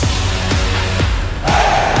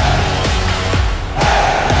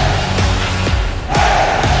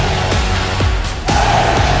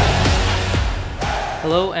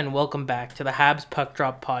and welcome back to the Habs Puck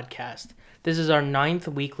Drop Podcast. This is our 9th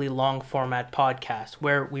weekly long format podcast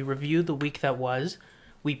where we review the week that was,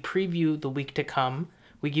 we preview the week to come,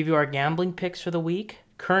 we give you our gambling picks for the week,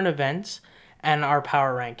 current events, and our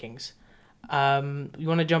power rankings. You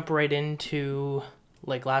want to jump right into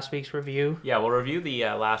last week's review? Yeah, we'll review the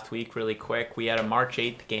last week really quick. We had a March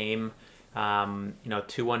 8th game, 2-1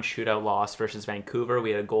 shootout loss versus Vancouver. We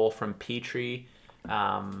had a goal from Petrie.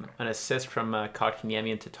 An assist from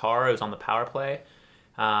Kotkaniemi and Tatar. It was on the power play.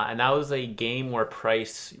 And that was a game where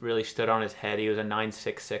Price really stood on his head. He was a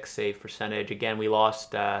 .966 save percentage. Again, we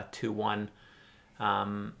lost 2-1.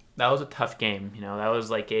 That was a tough game. That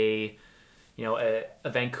was like a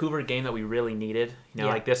Vancouver game that we really needed.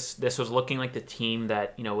 This was looking like the team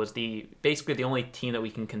that, was basically the only team that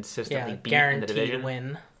we can consistently beat in the division.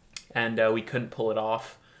 Win. And we couldn't pull it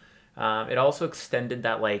off. It also extended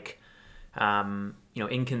that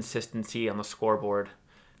inconsistency on the scoreboard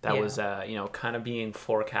that was kind of being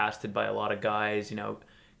forecasted by a lot of guys,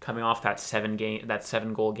 coming off that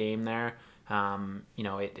 7-goal game there.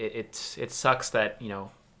 It sucks that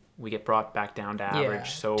we get brought back down to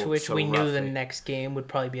average. To which we knew the next game would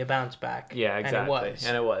probably be a bounce back. Yeah, exactly.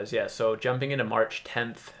 And it was. So jumping into March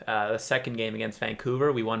 10th, the second game against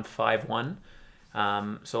Vancouver, we won 5-1.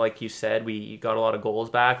 So like you said, we got a lot of goals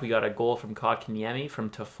back. We got a goal from Kotkaniemi, from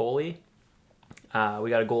Toffoli. We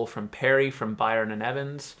got a goal from Perry, from Byron and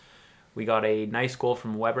Evans. We got a nice goal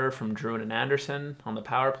from Weber, from Drouin and Anderson on the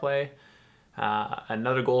power play.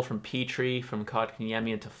 Another goal from Petrie, from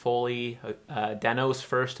Kotkaniemi and Toffoli. Danault's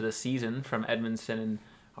first of the season from Edmondson and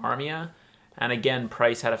Armia. And again,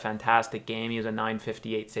 Price had a fantastic game. He was a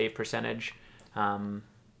 .958 save percentage.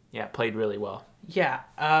 Played really well. Yeah,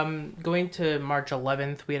 going to March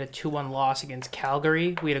 11th, we had a 2-1 loss against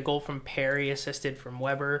Calgary. We had a goal from Perry, assisted from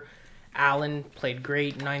Weber. Allen played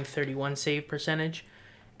great, .931 save percentage.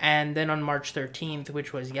 And then on March 13th,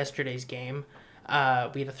 which was yesterday's game, we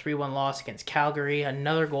had a 3-1 loss against Calgary.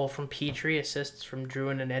 Another goal from Petrie, assists from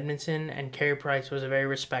Drouin and Edmondson, and Carey Price was a very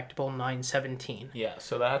respectable .917. Yeah,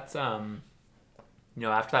 so that's, after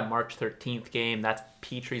that March 13th game, that's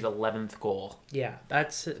Petrie's 11th goal. Yeah,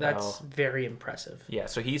 that's very impressive. Yeah,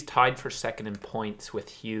 so he's tied for second in points with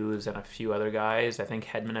Hughes and a few other guys. I think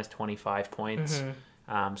Hedman has 25 points. Mm-hmm.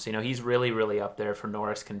 He's really, really up there for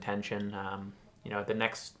Norris contention. The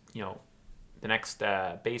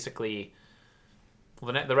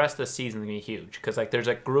rest of the season is going to be huge because there's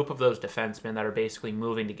a group of those defensemen that are basically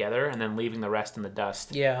moving together and then leaving the rest in the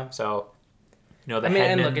dust. Yeah. So,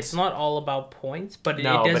 and look, it's not all about points, but it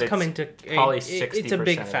does come into probably 60%. It's a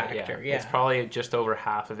big factor. Yeah. It's probably just over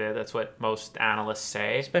half of it. That's what most analysts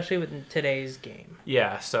say, especially with today's game.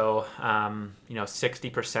 Yeah. So,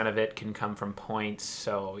 60% of it can come from points.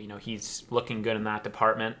 So, he's looking good in that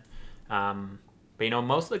department. But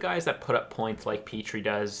most of the guys that put up points like Petrie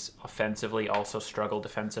does offensively also struggle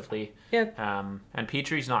defensively. Yeah. And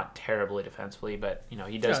Petrie's not terribly defensively, but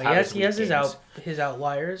he does he has his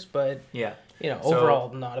outliers, but yeah.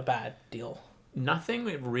 Overall not a bad deal. Nothing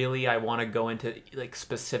really I want to go into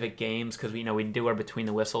specific games because we do our between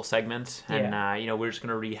the whistle segments and we're just going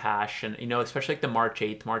to rehash and especially the March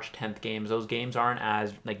 8th, March 10th games. Those games aren't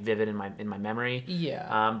as vivid in my memory.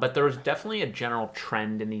 Yeah. But there was definitely a general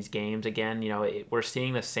trend in these games. Again, we're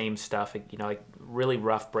seeing the same stuff. Really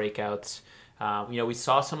rough breakouts. We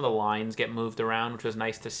saw some of the lines get moved around, which was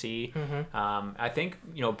nice to see. Mm-hmm. I think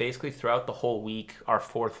basically throughout the whole week, our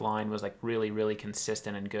fourth line was really, really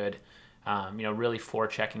consistent and good. Really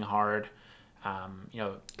forechecking hard.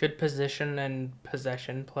 Good position and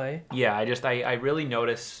possession play. Yeah, I really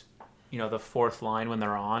notice, the fourth line when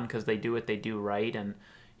they're on because they do what they do right. And,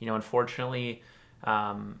 unfortunately,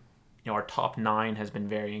 our top 9 has been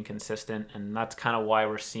very inconsistent. And that's kind of why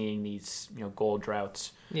we're seeing these, goal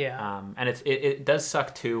droughts. Yeah. And it does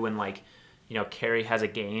suck too when, Carey has a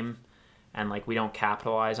game and, we don't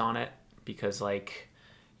capitalize on it because,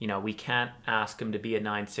 we can't ask him to be a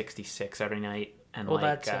 .966 every night, and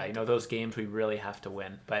those games we really have to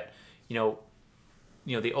win. But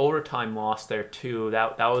the overtime loss there too.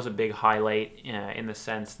 That was a big highlight in the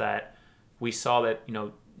sense that we saw that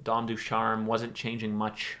Dom Ducharme wasn't changing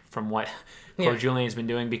much from what Claude Julien has been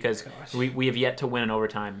doing because we have yet to win in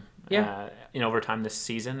overtime. In overtime this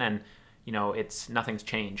season, and nothing's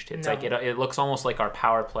changed. It's it looks almost like our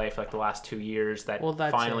power play for the last 2 years that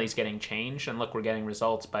finally is getting changed. And look, we're getting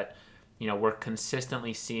results, but we're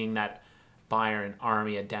consistently seeing that Byron,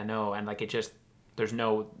 Armia, Danault, and there's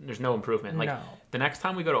no improvement. The next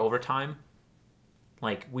time we go to overtime,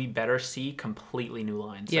 like we better see completely new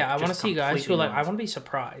lines. Yeah, like, I want to just see guys who completely are new like, I lines. want to be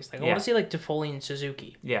surprised. Like, I Yeah. want to see like Toffoli and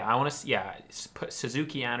Suzuki. Yeah, I want to. Put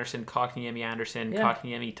Suzuki, Anderson, Kotkaniemi, Anderson, Yeah.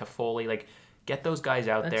 Kotkaniemi, Toffoli. Like, get those guys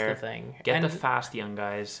out That's there. the thing. Get And the fast young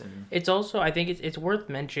guys, and it's also, I think it's worth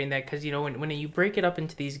mentioning that because, you know, when you break it up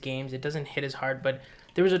into these games, it doesn't hit as hard, but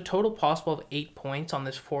there was a total possible of 8 points on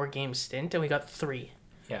this 4-game stint, and we got 3.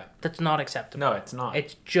 yeah. That's not acceptable. No, it's not.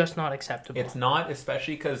 It's just not acceptable. It's not,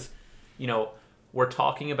 especially because, you know, we're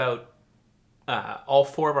talking about all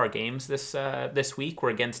 4 of our games this week were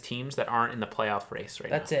against teams that aren't in the playoff race right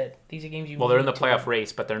That's now. it. These are games you Well, they're in the need to playoff win.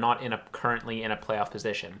 race, but they're not currently in a playoff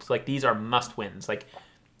position. So, like, these are must wins. Like,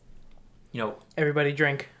 you know, Everybody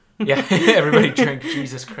drink. yeah, everybody drink.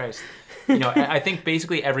 Jesus Christ. You know, I think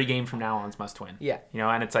basically every game from now on is must win. Yeah. You know,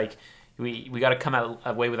 and it's like we got to come out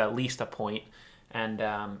away with at least a point, and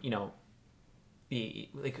you know, we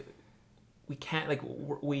can't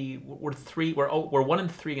we're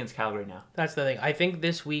 1-3 against Calgary now. That's the thing. I think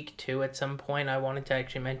this week, too, at some point, I wanted to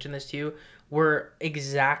actually mention this to you. We're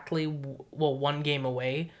exactly, 1 game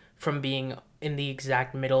away from being in the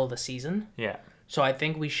exact middle of the season. Yeah. So I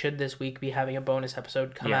think we should this week be having a bonus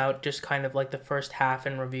episode come out, just kind of like the first half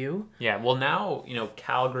in review. Yeah. Well, now, you know,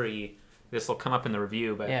 Calgary, this will come up in the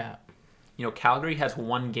review, but, Yeah. you know, Calgary has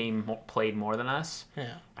 1 game played more than us,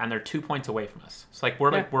 Yeah. and they're 2 points away from us. So, like,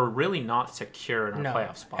 we're really not secure in our No.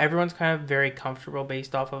 playoff spot. Everyone's kind of very comfortable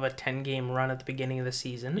based off of a 10-game run at the beginning of the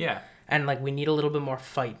season. Yeah. And, like, we need a little bit more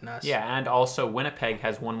fight in us. Yeah, and also Winnipeg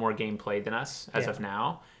has 1 more game played than us as of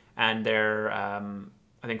now, and they're, I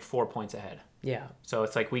think, 4 points ahead. Yeah. So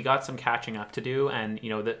it's like we got some catching up to do, and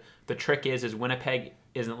you know the trick is Winnipeg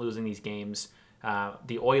isn't losing these games.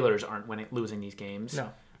 The Oilers aren't losing these games.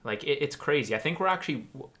 No. Like it's crazy. I think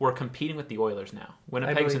we're competing with the Oilers now.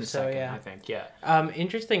 Winnipeg's believe in so, second, yeah. I think. Yeah.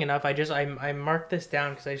 Interesting enough, I marked this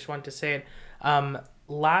down because I just wanted to say it.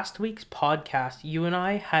 Last week's podcast, you and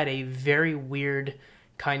I had a very weird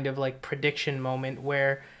kind of like prediction moment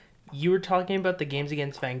where you were talking about the games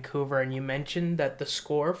against Vancouver, and you mentioned that the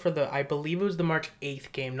score for I believe it was the March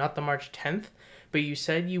 8th game, not the March 10th, but you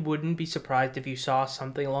said you wouldn't be surprised if you saw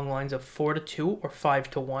something along the lines of 4-2 or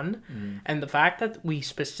 5-1. And the fact that we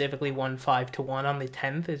specifically won 5-1 on the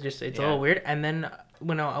 10th is just, it's a little weird. And then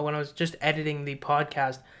when I was just editing the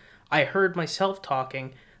podcast, I heard myself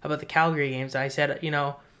talking about the Calgary games, and I said, you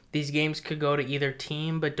know, these games could go to either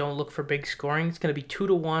team, but don't look for big scoring. It's going to be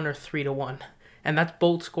 2-1 or 3-1. And that's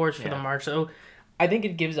both scores for the March. So I think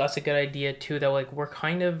it gives us a good idea, too, that, like, we're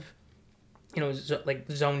kind of, you know,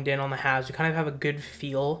 zoned in on the Habs. We kind of have a good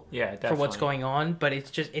feel for what's going on. But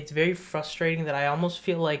it's very frustrating that I almost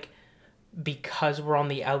feel like because we're on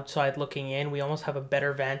the outside looking in, we almost have a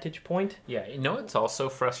better vantage point. Yeah, you know what's also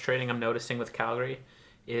frustrating I'm noticing with Calgary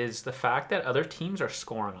is the fact that other teams are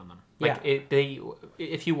scoring on them. Like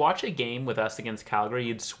if you watch a game with us against Calgary,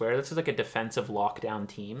 you'd swear this is like a defensive lockdown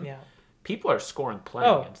team. Yeah. People are scoring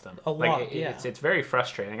plenty against them. A lot, It's very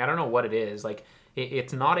frustrating. I don't know what it is. Like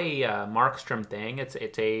it's not a Markstrom thing. It's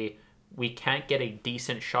a we can't get a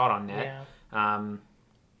decent shot on net. Yeah.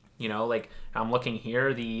 You know, like I'm looking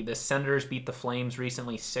here. The Senators beat the Flames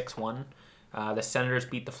recently 6-1. The Senators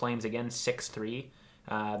beat the Flames again 6-3.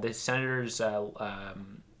 The Senators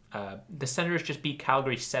just beat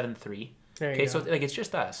Calgary 7-3. Okay, so like it's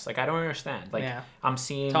just us. Like I don't understand. Like I'm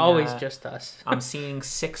seeing it's always just us. I'm seeing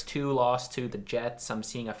 6-2 loss to the Jets. I'm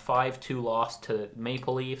seeing a 5-2 loss to the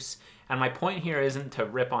Maple Leafs. And my point here isn't to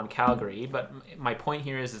rip on Calgary, but my point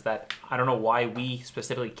here is that I don't know why we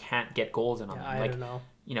specifically can't get goals in on them. I don't know.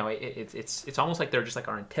 You know, it's almost like they're just like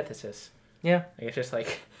our antithesis. Yeah. Like, it's just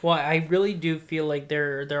like. Well, I really do feel like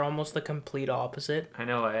they're almost the complete opposite. I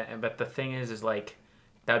know, but the thing is like.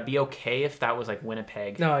 That'd be okay if that was like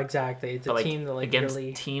Winnipeg. No, exactly. It's a team that like against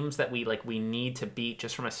really teams that we need to beat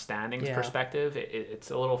just from a standings perspective.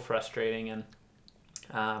 It's a little frustrating, and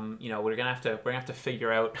you know we're gonna have to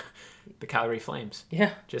figure out the Calgary Flames.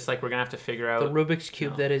 Yeah. Just like we're gonna have to figure out the Rubik's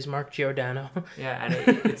Cube that is Mark Giordano. Yeah, and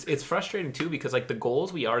it's frustrating too because like the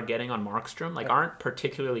goals we are getting on Markstrom like aren't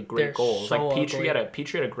particularly great They're goals. so Like Petrie ugly.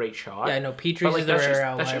 had a great shot. Yeah, I know Petrie's but, like, is the rare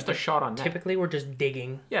outlier. that's just a shot on net. Typically, we're just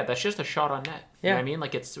digging. Yeah, that's just a shot on net. You know what I mean?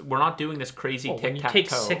 Like we're not doing this crazy When you tic-tac-toe. take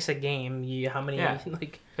 6 a game, how many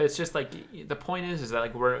like? It's just like the point is that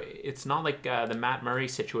like it's not like the Matt Murray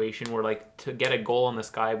situation where like to get a goal on this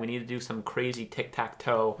guy we need to do some crazy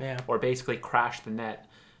tic-tac-toe or basically crash the net.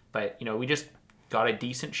 But you know we just got a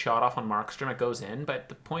decent shot off on Markstrom. It goes in. But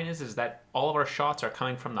the point is that all of our shots are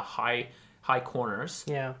coming from the high high corners.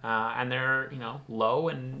 Yeah. And they're, low,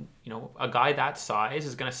 and, a guy that size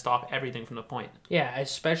is going to stop everything from the point. Yeah,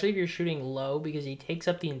 especially if you're shooting low because he takes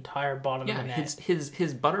up the entire bottom of the net.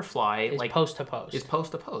 His butterfly is post to post. Is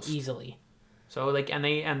post to post. Easily. So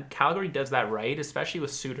and Calgary does that right, especially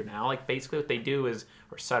with Suter now. Like basically what they do is,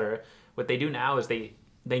 or Sutter, what they do now is they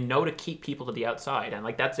know to keep people to the outside, and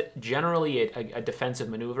like that's generally a defensive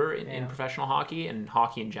maneuver in professional hockey and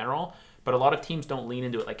hockey in general. But a lot of teams don't lean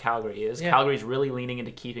into it like Calgary is. Yeah. Calgary's really leaning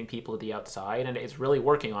into keeping people to the outside, and it's really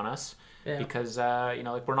working on us because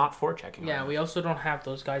we're not forechecking. Yeah, we also don't have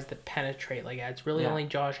those guys that penetrate like that. It's really only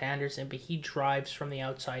Josh Anderson, but he drives from the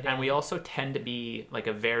outside. And we also tend to be like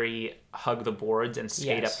a very hug the boards and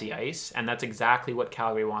skate up the ice, and that's exactly what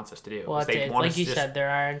Calgary wants us to do. Well, that's it. Like you said,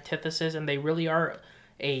 they're our antithesis, and they really are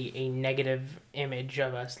a negative image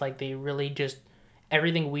of us. Like they really just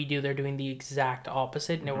everything we do, they're doing the exact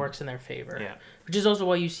opposite, and it works in their favor. Yeah. Which is also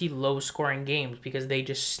why you see low-scoring games, because they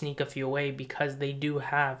just sneak a few away because they do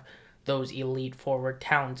have those elite forward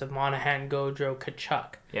talents of Monahan, Gaudreau,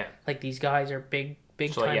 Tkachuk. Yeah. Like, these guys are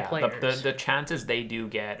big-time players. The chances they do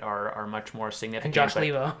get are much more significant. And Josh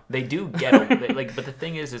Levo. They do get, but the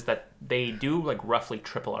thing is that they do, roughly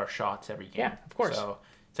triple our shots every game. Yeah, of course. So,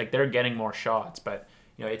 it's like they're getting more shots, but,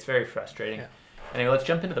 it's very frustrating. Yeah. Anyway, let's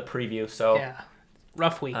jump into the preview. So... Yeah.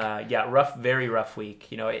 Rough week. Very rough week.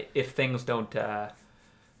 If things don't, we're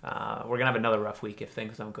gonna have another rough week if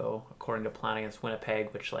things don't go according to plan against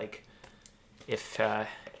Winnipeg. Which, if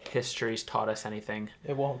history's taught us anything,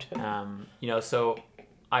 it won't. So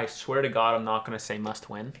I swear to God, I'm not gonna say must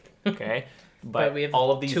win. Okay, but we have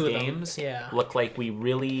all of these games look like we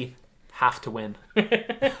really have to win.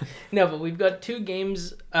 No, but we've got 2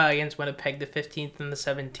 games against Winnipeg, the 15th and the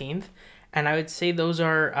 17th. And I would say those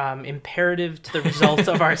are imperative to the results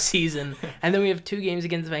of our season. And then we have 2 games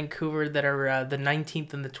against Vancouver that are the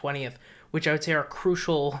 19th and the 20th, which I would say are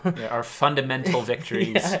crucial. Our fundamental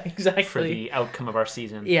victories for the outcome of our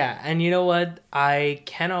season. Yeah, and you know what? I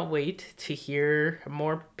cannot wait to hear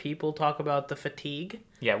more people talk about the fatigue.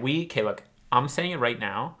 Yeah, look, I'm saying it right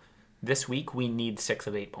now. This week, we need 6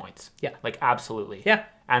 of 8 points. Yeah. Absolutely. Yeah.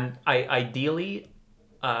 And ideally,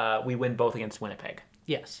 we win both against Winnipeg.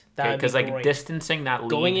 Yes, because distancing that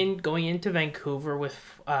lead, going into Vancouver with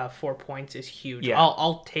 4 points is huge. Yeah.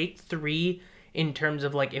 I'll take 3 in terms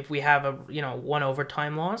of if we have a 1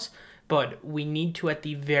 overtime loss, but we need to at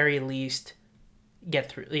the very least get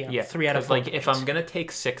through. 3 out of 4. If I'm gonna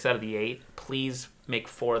take 6 out of the 8, please make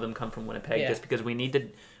 4 of them come from Winnipeg, just because we need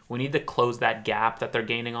to close that gap that they're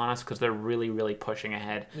gaining on us, because they're really, really pushing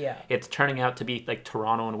ahead. Yeah, it's turning out to be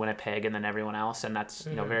Toronto and Winnipeg, and then everyone else, and that's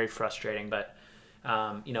very frustrating, but.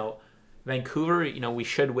 Vancouver, we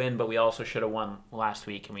should win, but we also should have won last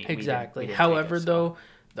week, and we exactly. We didn't However, though,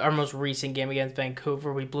 our most recent game against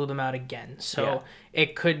Vancouver, we blew them out again. So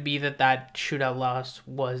it could be that shootout loss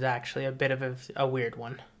was actually a bit of a weird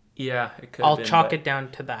one. Yeah, it could. I'll chalk it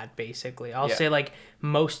down to that, basically. I'll say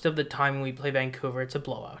most of the time we play Vancouver, it's a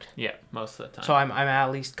blowout. Yeah, most of the time. So I'm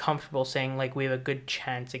at least comfortable saying we have a good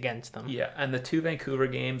chance against them. Yeah, and the 2 Vancouver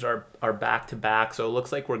games are back to back, so it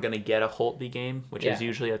looks like we're gonna get a Holtby game, which is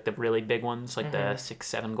usually the really big ones, the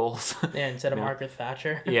 6-7 goals. Yeah, instead of Margaret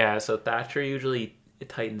Thatcher. Yeah, so Thatcher usually it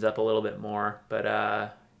tightens up a little bit more, but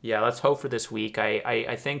let's hope for this week.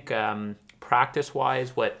 I think practice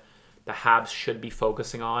wise, what the Habs should be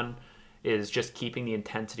focusing on is just keeping the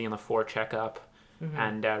intensity on the forecheck up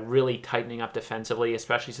and really tightening up defensively,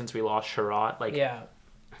 especially since we lost Sherratt.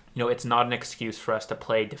 It's not an excuse for us to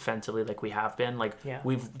play defensively like we have been.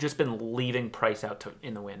 We've just been leaving Price out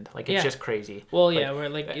in the wind. It's just crazy. Well,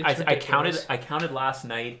 we're it's I counted last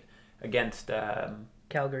night against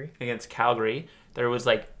Calgary. Against Calgary, there was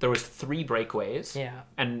 3 breakaways. Yeah.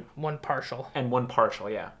 And 1 partial.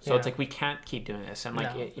 Yeah. So it's we can't keep doing this, and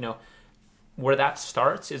where that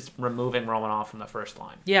starts is removing Romanoff from the first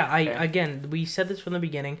line. Yeah, again, we said this from the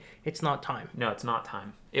beginning. It's not time. No, it's not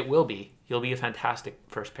time. It will be. He'll be a fantastic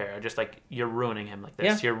first pair. Just you're ruining him like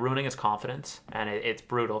this. Yeah. You're ruining his confidence, and it's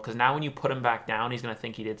brutal. Because now when you put him back down, he's gonna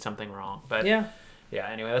think he did something wrong. But yeah.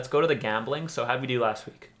 Anyway, let's go to the gambling. So how did we do last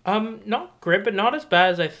week? Not great, but not as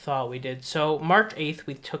bad as I thought we did. So March 8th,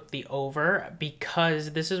 we took the over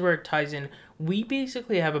because this is where it ties in. We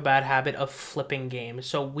basically have a bad habit of flipping games.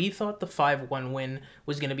 So we thought the 5-1 win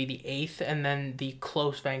was going to be the 8th, and then the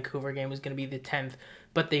close Vancouver game was going to be the 10th,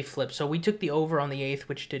 but they flipped. So we took the over on the 8th,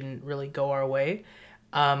 which didn't really go our way.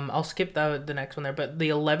 I'll skip the next one there, but the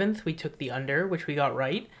 11th, we took the under, which we got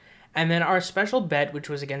right. And then our special bet, which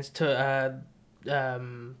was against Vancouver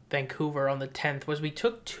on the 10th, was we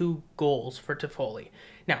took 2 goals for Toffoli.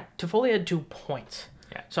 Now, Toffoli had 2 points.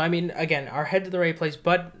 Yeah. So, again, our head to the right place,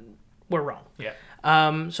 but we're wrong.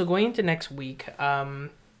 Yeah. So going into next week,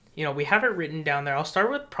 we have it written down there. I'll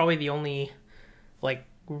start with probably the only like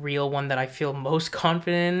real one that I feel most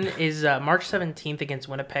confident in is March 17th against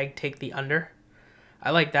Winnipeg. Take the under.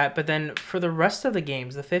 I like that. But then for the rest of the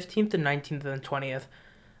games, the 15th, the 19th, and the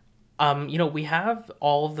 20th, we have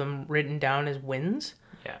all of them written down as wins.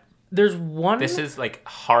 Yeah. There's one. This is like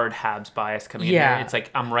hard Habs bias coming in here. It's like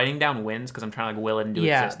I'm writing down wins because I'm trying to like will it into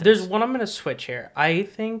existence. There's one I'm going to switch here. I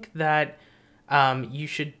think that you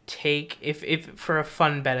should take, if for a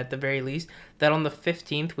fun bet at the very least, that on the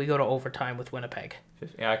 15th we go to overtime with Winnipeg.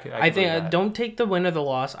 Yeah, I think don't take the win or the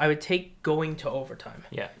loss. I would take going to overtime.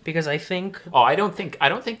 Yeah. Because I think. Oh, I don't think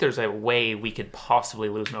there's a way we could possibly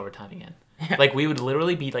lose in overtime again. Yeah. Like we would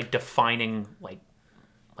literally be like defining like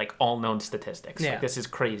all known statistics. Yeah. Like this is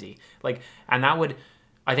crazy. Like, and I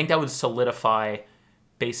think that would solidify.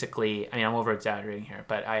 Basically, I mean, I'm over exaggerating here,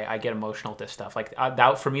 but I get emotional with this stuff. Like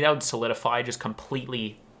that for me, that would solidify just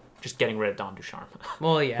completely, just getting rid of Dom Ducharme.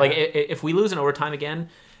 Well, yeah. Like if we lose in overtime again,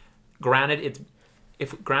 granted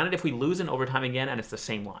if we lose in overtime again and it's the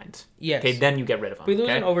same lines, yes. Okay, then you get rid of them. If we lose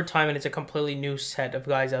in overtime and it's a completely new set of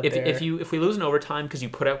guys out there. If we lose in overtime because you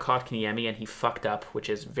put out Kotkaniemi and he fucked up, which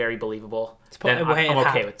is very believable, then I'm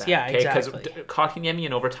okay with that. Yeah, okay? exactly. Because Kotkaniemi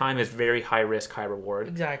in overtime is very high risk, high reward.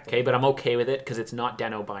 Exactly. Okay, but I'm okay with it because it's not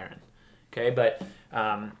Deno Byron. Okay, but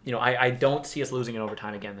I don't see us losing in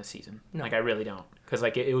overtime again this season. No. Like I really don't, because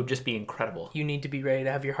like it would just be incredible. You need to be ready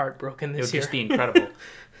to have your heart broken this year. It would just be incredible.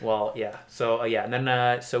 Well, yeah. So and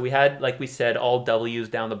then so we had, like we said, all W's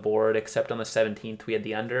down the board except on the 17th we had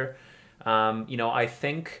the under. I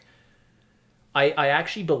think I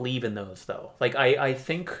actually believe in those though. Like I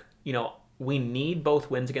think we need both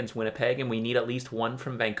wins against Winnipeg and we need at least one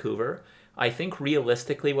from Vancouver. I think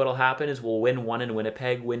realistically what'll happen is we'll win one in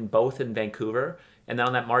Winnipeg, win both in Vancouver, and then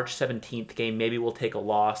on that March 17th game, maybe we'll take a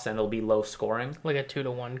loss and it'll be low scoring. Like a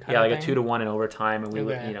 2-1 kind of thing? Yeah, like a 2-1 in overtime, and we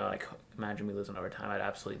would, like imagine we lose in overtime, I'd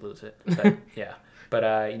absolutely lose it. But yeah. But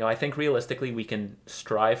I think realistically we can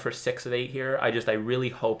strive for 6 of 8 here. I really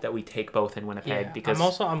hope that we take both in Winnipeg because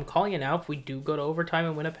I'm calling it now. If we do go to overtime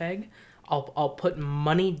in Winnipeg, I'll put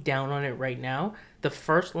money down on it right now. The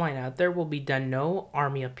first line out there will be Danault,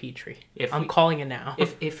 Armia, Petrie. I'm calling it now.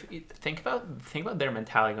 If think about their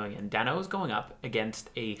mentality going in. Danault is going up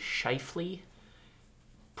against a Scheifele,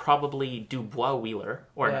 probably Dubois Wheeler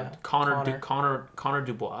or Connor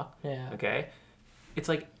Dubois. Yeah. Okay. It's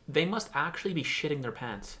like they must actually be shitting their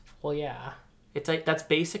pants. Well, yeah. It's like that's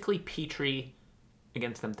basically Petrie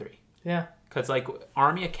against them three. Yeah. Because like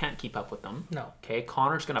Armia can't keep up with them. No. Okay.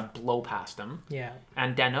 Connor's gonna blow past them. Yeah.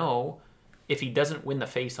 And Danault, if he doesn't win the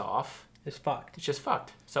face-off, it's fucked. It's just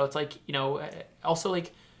fucked. So it's like, also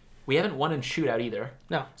like we haven't won in shootout either.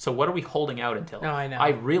 No. So what are we holding out until? No, I know. I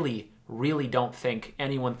really don't think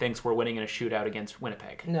anyone thinks we're winning in a shootout against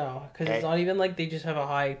Winnipeg. No, because it's not even like they just have a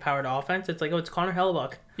high-powered offense. It's like, it's Connor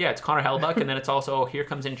Hellebuyck. Yeah, it's Connor Hellebuyck, and then it's also, here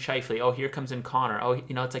comes in Scheifele. Here comes in Connor.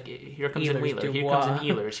 It's like, here comes in Wheeler. Dubois. Here comes in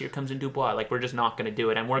Ehlers. Here comes in Dubois. Like, we're just not going to do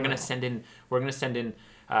it. And we're going to send in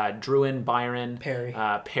Drouin, Byron, Perry.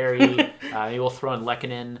 Maybe we'll throw in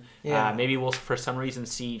Lehkonen. Yeah. Maybe we'll, for some reason,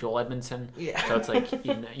 see Joel Edmondson. Yeah. So it's like,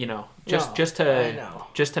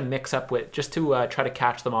 just to mix up with, just to try to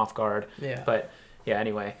catch them off guard. Yeah. But yeah,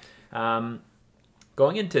 anyway.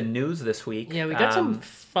 Going into news this week. Yeah, we got some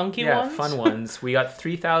funky ones. Yeah, fun ones. We got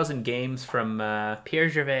 3,000 games from Pierre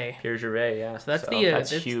Gervais. Yeah. So that's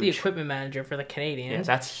the equipment manager for the Canadiens. Yeah,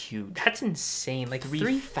 that's huge. That's insane. Like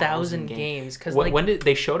 3,000 games. Because when did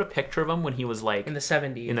they showed a picture of him when he was like in the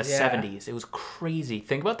 70s? In the 70s, it was crazy.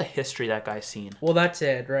 Think about the history that guy's seen. Well, that's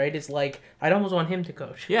it, right? It's like I'd almost want him to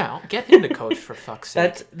coach. Yeah, get him to coach for fuck's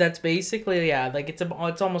sake. That's basically like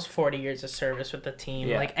it's almost 40 years of service with the team.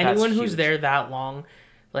 Yeah, like anyone who's there that long.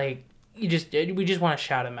 Like we just want to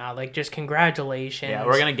shout him out. Like just congratulations. Yeah,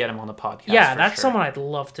 we're gonna get him on the podcast. Yeah, that's someone I'd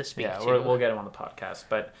love to speak to. We'll get him on the podcast.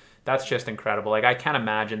 But that's just incredible. Like I can't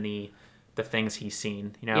imagine the things he's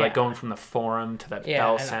seen. Like going from the Forum to the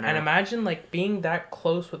Bell Center. And imagine like being that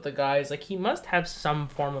close with the guys. Like he must have some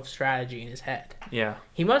form of strategy in his head. Yeah.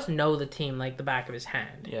 He must know the team like the back of his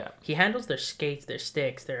hand. Yeah. He handles their skates, their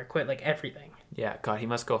sticks, their equipment, like everything. Yeah. God, he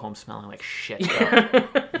must go home smelling like shit.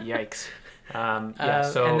 Yikes. And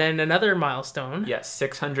then another milestone. Yeah,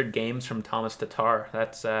 600 games from Thomas Tatar.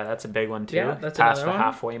 That's a big one too. Yeah, that's past the one.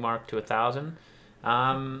 Halfway mark to 1,000.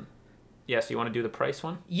 So you want to do the Price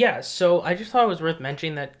one? Yeah. So I just thought it was worth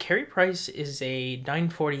mentioning that Carey Price is a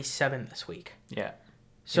 947 this week. Yeah.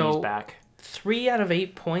 So he's back. 3 out of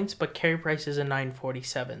 8 points, but Carey Price is a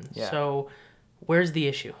 947. Yeah. So where's the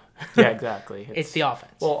issue? Yeah, exactly. It's the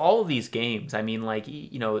offense. Well, all of these games. I mean, like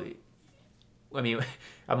I mean,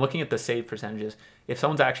 I'm looking at the save percentages. If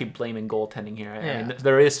someone's actually blaming goaltending here, I Yeah. mean,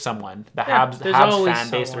 there is someone. The Yeah, Habs there's fan always base,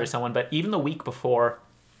 there someone. is someone. But even the week before,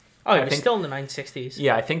 Oh, he I was think- still in the 960s.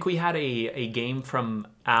 yeah, I think we had a game from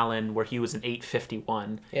Allen where he was an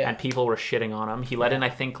 851, Yeah. and people were shitting on him. He let Yeah. in, I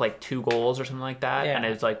think, like 2 goals or something like that, Yeah. and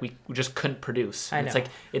it's like we just couldn't produce. I And it's know.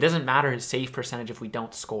 like it doesn't matter his save percentage if we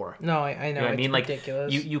don't score. No, I know. You know what I it's mean? Like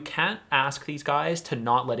ridiculous. you can't ask these guys to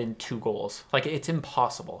not let in 2 goals. Like it's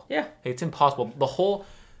impossible. Yeah. It's impossible.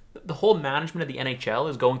 The whole management of the NHL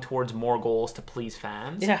is going towards more goals to please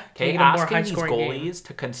fans. Yeah, Okay. make it a more Asking these high-scoring goalies game.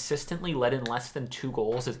 to consistently let in less than 2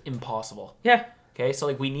 goals is impossible. Yeah. Okay. So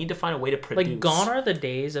like we need to find a way to produce. Like, gone are the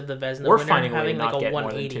days of the Vezina We're winner finding a way to having not like a get more than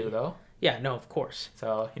 180. 2 though. Yeah, no, of course.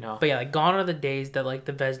 So But yeah, like, gone are the days that like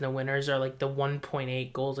the Vezina winners are like the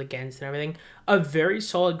 1.8 goals against and everything. A very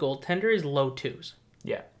solid goaltender is low 2s.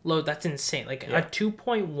 yeah. Low, that's insane. Like Yeah. a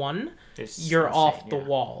 2.1, It's you're insane, off the yeah.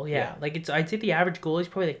 wall. Yeah. Yeah. Like I'd say the average goal is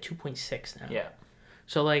probably like 2.6 now. Yeah.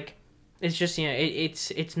 So like, it's just,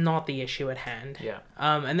 it's not the issue at hand. Yeah.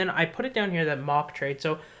 And then I put it down here that mock trade.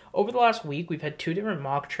 So over the last week, we've had 2 different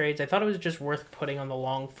mock trades. I thought it was just worth putting on the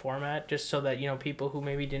long format, just so that people who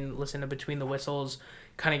maybe didn't listen to Between the Whistles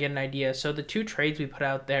kind of get an idea. So the 2 trades we put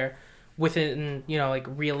out there within like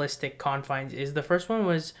realistic confines is, the first one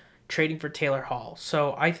was trading for Taylor Hall.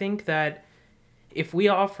 So I think that if we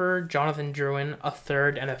offer Jonathan Drouin a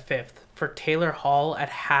 3rd and a 5th for Taylor Hall at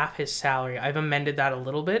half his salary, I've amended that a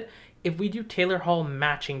little bit. If we do Taylor Hall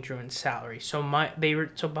matching Drouin's salary, so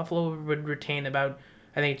Buffalo would retain about,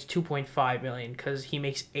 I think it's 2.5 million because he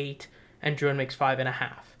makes 8 and Drouin makes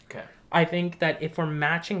 5.5. Okay. I think that if we're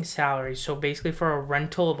matching salaries, so basically for a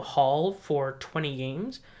rental of Hall for 20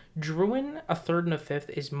 games, Drouin a 3rd and a 5th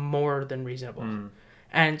is more than reasonable.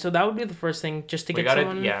 And so that would be the first thing, just to We get got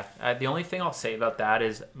someone. it. Yeah. The only thing I'll say about that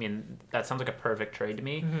is, I mean, that sounds like a perfect trade to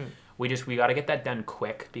me. We got to get that done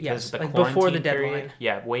quick because Yes, the like quarantine before the period- deadline.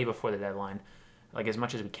 Yeah, way before the deadline, like as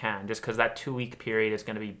much as we can, just because that 2-week period is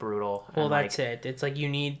going to be brutal. Well, and, that's like, it. It's like you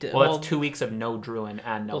need. Well, that's 2 weeks of no Drouin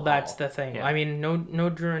and no. Well, that's Hall. the thing. Yeah. I mean, no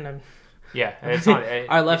Drouin. Yeah, it's not.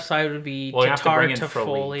 Our left side would be Well, you have to bring Tatar in to Frolik.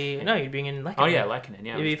 Foley. No, you'd bring in Lehkonen. Oh yeah, Lehkonen.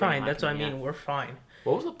 Yeah, You'd be let's bring fine. That's what I Lehkonen, mean. yeah. We're fine.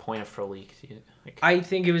 What was the point of Frolik? Like, I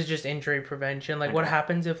think it was just injury prevention. Like, I what know.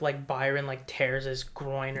 happens if like Byron like tears his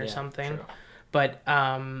groin or yeah, something? true. But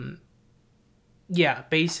yeah,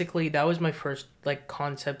 basically that was my first like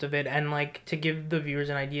concept of it, and like to give the viewers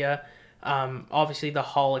an idea, obviously the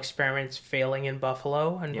Hall experiment's failing in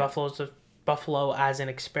Buffalo, and Yeah. Buffalo as an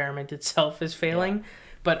experiment itself is failing.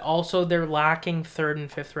 But also they're lacking 3rd and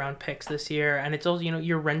 5th round picks this year, and it's also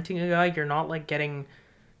you're renting a guy, you're not like getting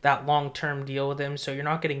that long-term deal with him, so you're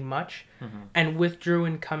not getting much. And with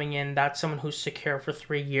Drouin coming in, that's someone who's secure for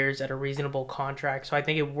 3 years at a reasonable contract. So I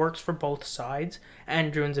think it works for both sides.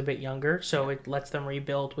 And Drouin's a bit younger, so it lets them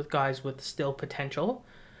rebuild with guys with still potential.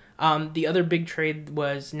 The other big trade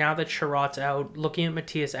was, now that Sherratt's out, looking at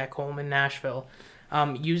Matthias Ekholm in Nashville,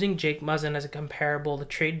 using Jake Muzzin as a comparable, the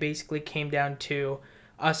trade basically came down to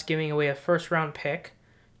us giving away a first-round pick,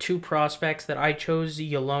 2 prospects that I chose,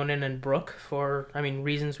 Yolonen and Brook, for,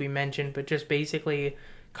 reasons we mentioned, but just basically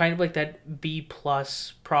kind of like that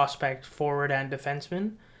B-plus prospect forward and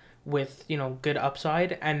defenseman with, good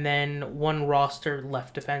upside, and then 1 roster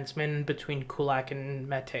left defenseman between Kulak and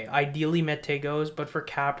Mete. Ideally, Mete goes, but for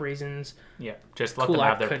cap reasons, Yeah, just let them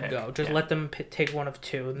have Kulak their could pick. go. Just Yeah. let them take one of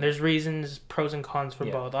 2. And there's reasons, pros and cons for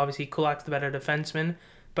Yeah. both. Obviously, Kulak's the better defenseman,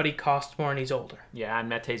 but he costs more and he's older. Yeah, and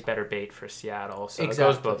Mete's better bait for Seattle, so Exactly. it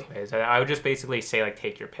goes both ways. I would just basically say, like,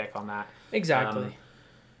 take your pick on that. Exactly.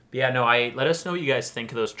 Yeah, no, let us know what you guys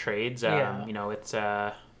think of those trades. Yeah. It's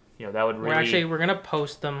that would really. We're gonna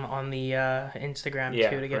post them on the Instagram Yeah,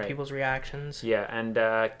 too to get right. people's reactions. Yeah, and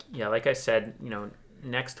like I said,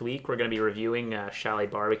 next week we're gonna be reviewing Chalet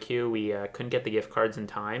Barbecue. We couldn't get the gift cards in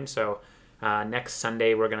time, so next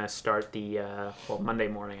Sunday we're gonna start the Monday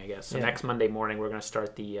morning, I guess. So Yeah. next Monday morning we're gonna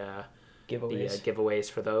start the Giveaways.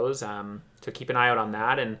 giveaways for those. So keep an eye out on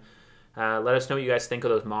that, and let us know what you guys think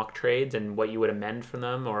of those mock trades and what you would amend from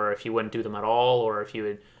them, or if you wouldn't do them at all, or if you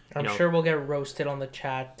would. I'm sure we'll get roasted on the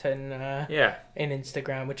chat and Yeah. in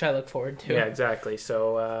Instagram, which I look forward to. Yeah, exactly.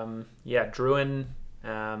 So Drouin.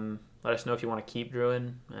 Let us know if you want to keep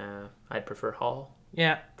Drouin. I'd prefer Hall.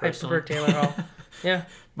 Yeah, Personally. I prefer Taylor Hall. Yeah.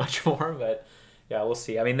 Much more, but yeah, we'll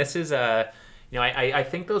see. I mean, this is I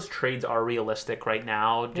think those trades are realistic right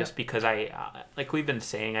now, just because like we've been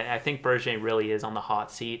saying, I think Bergevin really is on the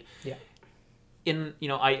hot seat. Yeah.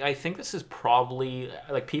 I think this is probably,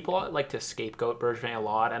 like, people like to scapegoat Bergevin a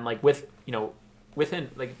lot, and like within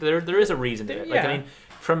like there is a reason to it. Like, Yeah. I mean,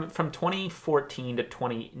 from 2014 to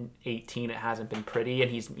 2018, it hasn't been pretty, and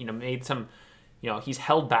he's made some he's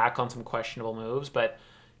held back on some questionable moves, but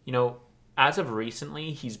as of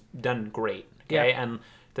recently, he's done great. Okay, Yeah. and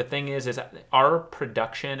the thing is our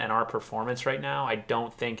production and our performance right now, I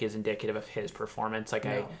don't think is indicative of his performance. Like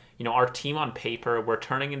No. our team on paper, we're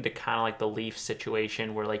turning into kind of like the Leafs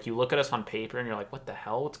situation where like you look at us on paper and you're like, what the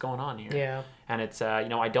hell? What's going on here? Yeah. And it's I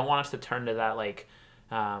don't want us to turn to that like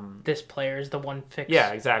This player is the one fix.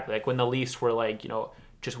 yeah, exactly. Like when the Leafs were like,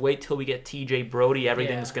 just wait till we get TJ Brody,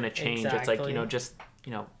 everything's Yeah, gonna change. exactly. It's like, just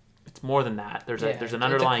it's more than that. There's Yeah, there's an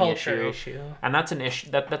it's a underlying culture issue, and that's an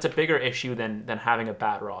issue. That's a bigger issue than having a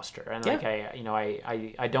bad roster. And like Yeah.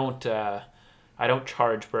 I don't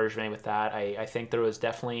charge Bergevin with that. I think there was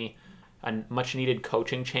definitely a much needed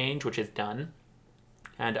coaching change, which is done.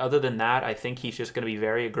 And other than that, I think he's just going to be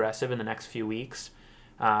very aggressive in the next few weeks,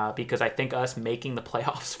 because I think us making the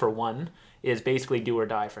playoffs for one is basically do or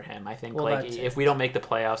die for him. I think Well, like that's if it. we don't make the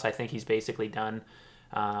playoffs, I think he's basically done.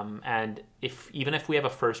 And even if we have a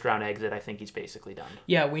first round exit, I think he's basically done.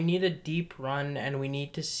 Yeah, we need a deep run and we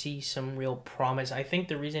need to see some real promise. I think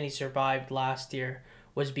the reason he survived last year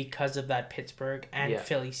was because of that Pittsburgh and Yeah.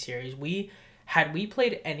 Philly series. Had we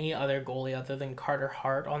played any other goalie other than Carter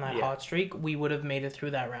Hart on that Yeah. hot streak, we would have made it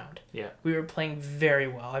through that round. Yeah. We were playing very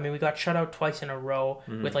well. I mean, we got shut out twice in a row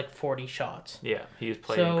with like 40 shots. Yeah, he was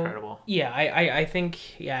played So, incredible. Yeah, I think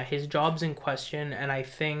his job's in question, and I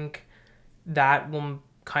think that will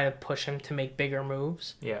kind of push him to make bigger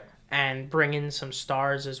moves Yeah. and bring in some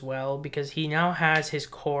stars as well, because he now has his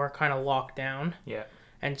core kind of locked down. Yeah.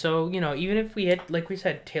 And so, even if we hit, like we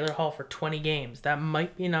said, Taylor Hall for 20 games, that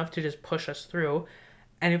might be enough to just push us through.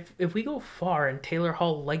 And if we go far and Taylor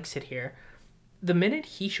Hall likes it here, the minute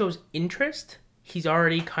he shows interest, he's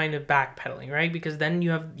already kind of backpedaling, right? Because then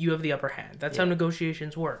you have the upper hand. That's how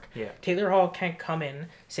negotiations work. Yeah. Taylor Hall can't come in,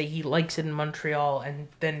 say he likes it in Montreal, and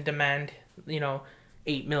then demand,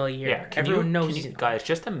 $8 million a year. Yeah. Everyone knows he's not. Guys,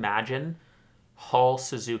 just imagine Hall,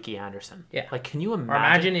 Suzuki, Anderson. Yeah. Like, can you Or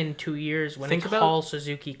imagine in 2 years when Think it's about- Hall,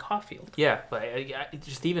 Suzuki, Caulfield. Yeah, but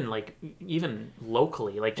just even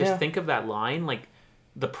locally, like just Yeah. think of that line. Like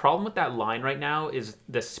the problem with that line right now is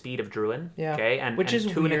the speed of Druin. Yeah. Okay, and Which is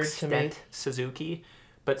to an weird to me. extent Suzuki,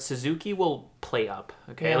 but Suzuki will play up.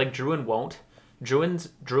 Okay, Yeah. like Druin won't. Druin's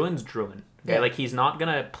Druin. Okay, Yeah. like he's not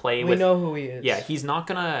gonna play We with. know who he is. Yeah, he's not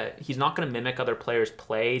gonna mimic other players'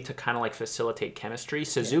 play to kind of like facilitate chemistry.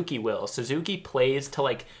 Suzuki will. Suzuki plays to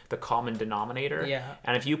like the common denominator. Yeah.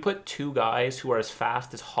 And if you put two guys who are as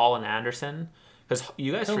fast as Hall and Anderson, because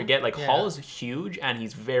you guys forget, like yeah. Hall is huge and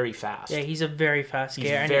he's very fast. Yeah, he's a very fast He's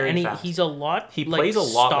skater. very and fast. He's a lot. He like, plays a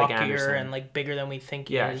lot like stockier Anderson. and like bigger than we think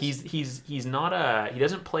he Yeah, is. he's not he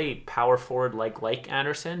doesn't play power forward like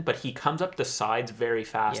Anderson, but he comes up the sides very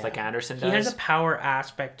fast Yeah. like Anderson does. He has a power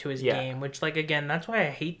aspect to his Yeah. game, which like again, that's why I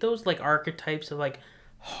hate those like archetypes of like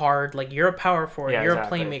hard, like you're a power forward, Yeah, you're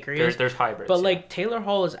exactly. a playmaker. There's hybrids. But yeah. like Taylor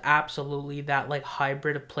Hall is absolutely that like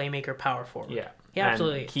hybrid of playmaker power forward. Yeah. He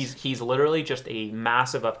absolutely And is. he's literally just a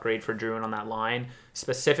massive upgrade for Druin on that line,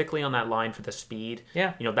 specifically on that line for the speed.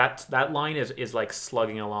 Yeah. That line is like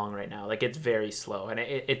slugging along right now. Like it's very slow, and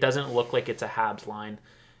it doesn't look like it's a Habs line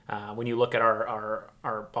when you look at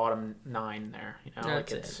our bottom nine there. Like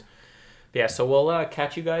That's it's it. yeah. So we'll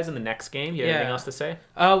catch you guys in the next game. You have anything Yeah. else to say?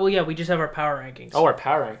 Well, yeah, we just have our power rankings. Oh, our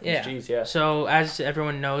power rankings. yeah. Jeez, yeah. So as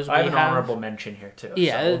everyone knows, I have we an honorable mention here too.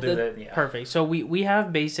 Yeah, so we'll do that. Yeah. Perfect. So we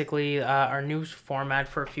have basically our new format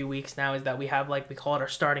for a few weeks now is that we have like we call it our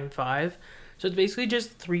starting five. So it's basically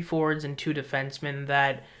just 3 forwards and 2 defensemen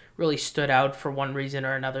that really stood out for one reason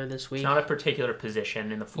or another this week. It's not a particular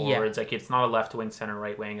position in the forwards. Like it's not a left wing, center,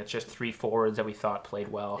 right wing. It's just 3 forwards that we thought played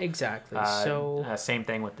well. Exactly. Same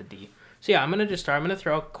thing with the D. So yeah, I'm gonna just start. I'm gonna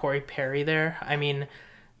throw out Corey Perry there. I mean,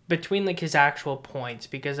 between like his actual points,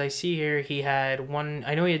 because I see here he had one.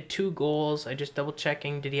 I know he had 2 goals. I just double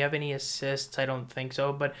checking. Did he have any assists? I don't think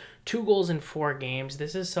so. But 2 goals in 4 games.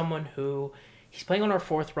 This is someone who he's playing on our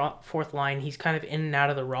fourth line. He's kind of in and out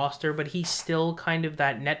of the roster, but he's still kind of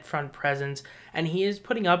that net front presence, and he is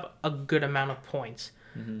putting up a good amount of points.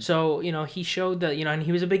 So, he showed that, and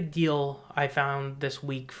he was a big deal, I found, this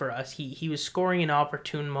week for us. He was scoring in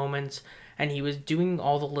opportune moments, and he was doing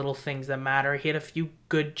all the little things that matter. He had a few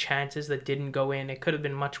good chances that didn't go in. It could have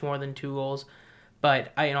been much more than 2 goals.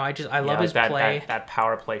 But, I love his play. That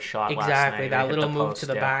power play shot last Exactly, night. that It hit little the move post, to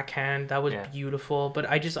the yeah. backhand. That was beautiful. But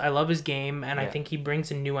I love his game, and I Yeah. think he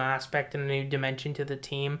brings a new aspect and a new dimension to the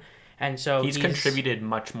team. And so He's contributed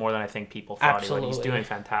much more than I think people thought he would. He's Absolutely. doing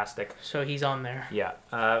fantastic. So he's on there. Yeah.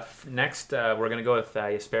 Next, we're going to go with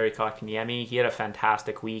Jesperi Kotkaniemi. He had a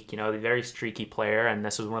fantastic week. A very streaky player, and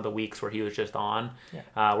this was one of the weeks where he was just on.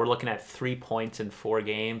 Yeah. We're looking at 3 points in 4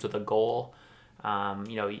 games with a goal.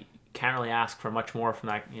 can't really ask for much more from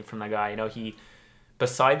that guy. You know,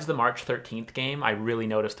 besides the March 13th game, I really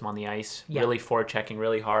noticed him on the ice, really forechecking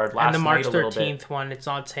really hard. And the March 13th one, it's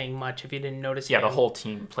not saying much if you didn't notice him. Yeah, the whole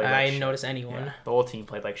team played like shit. I didn't notice anyone. Yeah, the whole team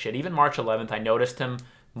played like shit. Even March 11th, I noticed him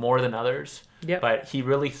more than others. Yeah. But he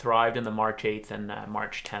really thrived in the March 8th and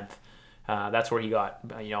March 10th. That's where he got,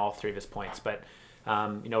 all three of his points. But,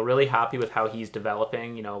 really happy with how he's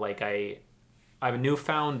developing. You know, like I have a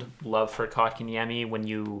newfound love for Kotkaniemi when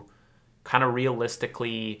you kind of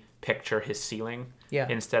realistically picture his ceiling. Yeah.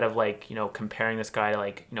 Instead of comparing this guy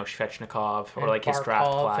to Svechnikov or like his draft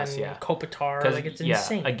class. And Kopitar. Like it's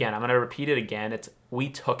insane. Again, I'm gonna repeat it again. We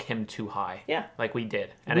took him too high. Yeah. Like we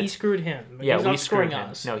did. And we screwed him. But yeah, he's not we screwed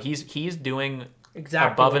him. us. No, he's doing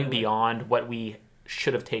exactly above and beyond what we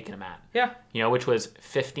should have taken him at. Yeah. Which was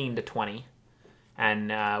 15 to 20.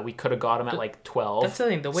 And we could have got him at like 12. That's the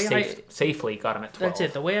thing. The way safely got him at 12. That's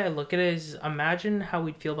it. The way I look at it is, imagine how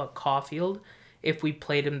we'd feel about Caulfield if we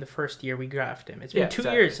played him the first year we drafted him. It's been 2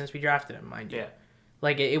 years since we drafted him, mind you. Yeah.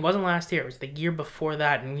 Like, it wasn't last year. It was the year before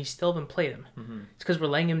that, and we still haven't played him. Mm-hmm. It's because we're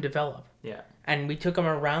letting him develop. Yeah. And we took him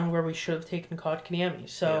around where we should have taken Kotkaniemi.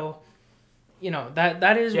 So,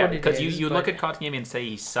 that is what it is. Because you look at Kotkaniemi and say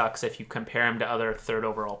he sucks if you compare him to other third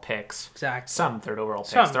overall picks. Exactly. Some third overall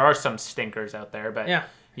picks. There are some stinkers out there, but... Yeah.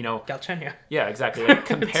 Galchenyuk. Yeah, exactly. Like,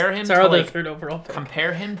 compare him it's to our other third overall pick.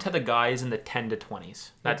 Compare him to the guys in the 10 to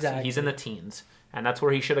 20s. Exactly. He's in the teens, and that's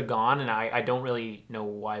where he should have gone. And I don't really know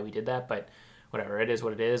why we did that, but whatever. It is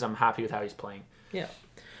what it is. I'm happy with how he's playing. Yeah.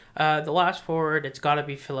 The last forward, it's got to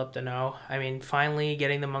be Philip Deneau. I mean, finally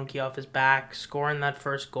getting the monkey off his back, scoring that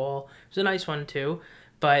first goal. It was a nice one too,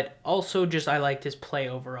 but also just I liked his play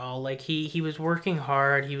overall. Like he was working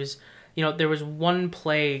hard. He was. There was one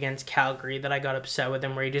play against Calgary that I got upset with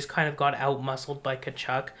him where he just kind of got out-muscled by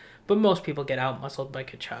Tkachuk. But most people get out-muscled by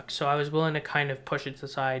Tkachuk. So I was willing to kind of push it to the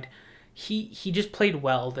side. He just played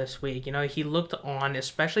well this week. He looked on,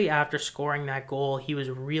 especially after scoring that goal. He was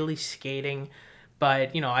really skating.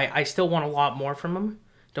 But, I still want a lot more from him.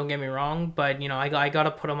 Don't get me wrong. But, I got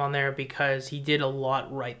to put him on there because he did a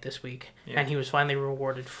lot right this week. Yeah. And he was finally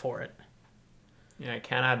rewarded for it. Yeah, I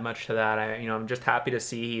can't add much to that. I'm just happy to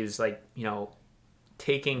see he's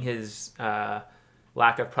taking his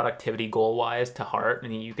lack of productivity goal-wise to heart,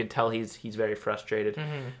 and you could tell he's very frustrated.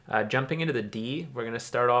 Mm-hmm. Jumping into the D, we're gonna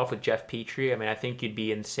start off with Jeff Petrie. I think you'd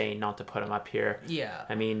be insane not to put him up here. Yeah.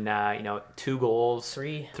 2 goals,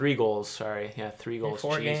 3 goals. Sorry, yeah, 3 goals.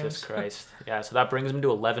 4 Jesus games. Christ. Yeah, so that brings him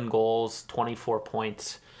to 11 goals, 24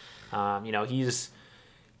 points. He's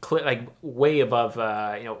way above,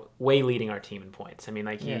 way leading our team in points.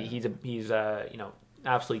 He's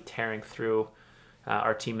absolutely tearing through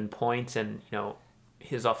our team in points, and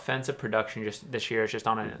his offensive production just this year is just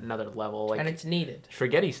on another level. And it's needed.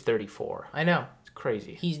 Forget he's 34. I know. It's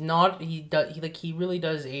crazy. He's not. He really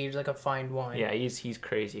does age like a fine wine. Yeah, he's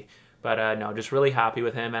crazy. But no, just really happy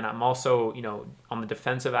with him, and I'm also on the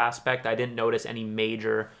defensive aspect, I didn't notice any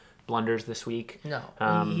major blunders this week. No,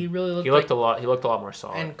 he really looked. He looked a lot more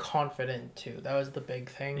solid and confident too. That was the big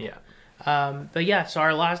thing. Yeah. But yeah, so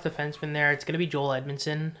our last defenseman there, it's gonna be Joel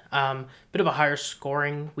Edmondson. Bit of a higher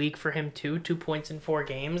scoring week for him too. 2 points in 4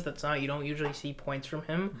 games. You don't usually see points from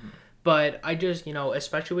him. Mm-hmm. But I just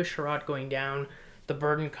especially with Sherratt going down, the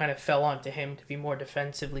burden kind of fell onto him to be more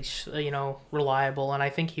defensively reliable, and I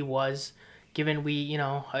think he was. Given we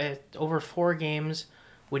over 4 games,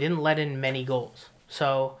 we didn't let in many goals.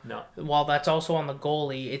 So no. While that's also on the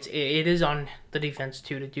goalie, it is on the defense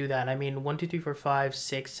too to do that. 1, 2, 3, 4, 5,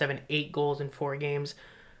 6, 7, 8 goals in 4 games.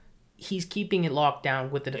 He's keeping it locked down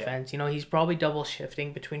with the defense. Yeah. He's probably double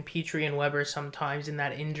shifting between Petrie and Weber sometimes in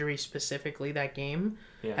that injury specifically that game.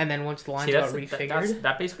 Yeah. And then once the lines got refigured,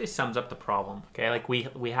 that basically sums up the problem. Okay, like we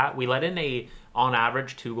let in on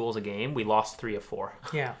average 2 goals a game. We lost 3 of 4.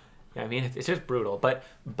 Yeah. It's just brutal.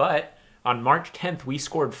 But on March 10th, we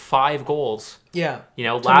scored 5 goals. Yeah.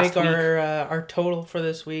 Last week our total for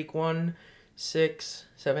this week 1, 6,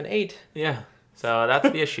 7, 8. Yeah. So that's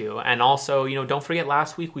the issue. And also, don't forget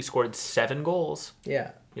last week we scored 7 goals.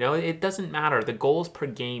 Yeah. It doesn't matter. The goals per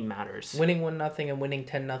game matters. Winning 1-0 and winning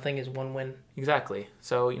 10-0 is 1 win. Exactly.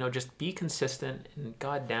 So, just be consistent and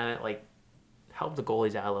god damn it, help the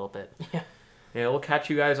goalies out a little bit. Yeah. We'll catch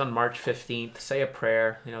you guys on March 15th. Say a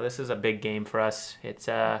prayer. This is a big game for us. It's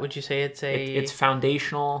would you say it's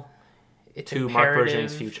foundational to imperative. Marc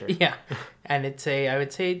Bergevin's future. Yeah. And I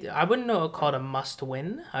would say I wouldn't call it a must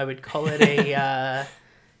win. I would call it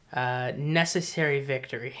a necessary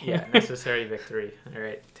victory. Yeah, necessary victory. All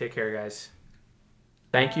right. Take care, guys.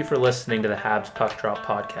 Thank you for listening to the Habs Puck Drop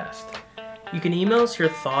podcast. You can email us your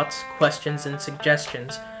thoughts, questions, and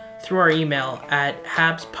suggestions through our email at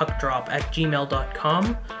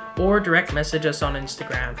habspuckdrop@gmail.com or direct message us on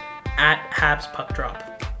Instagram at habspuckdrop.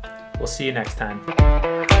 We'll see you next time.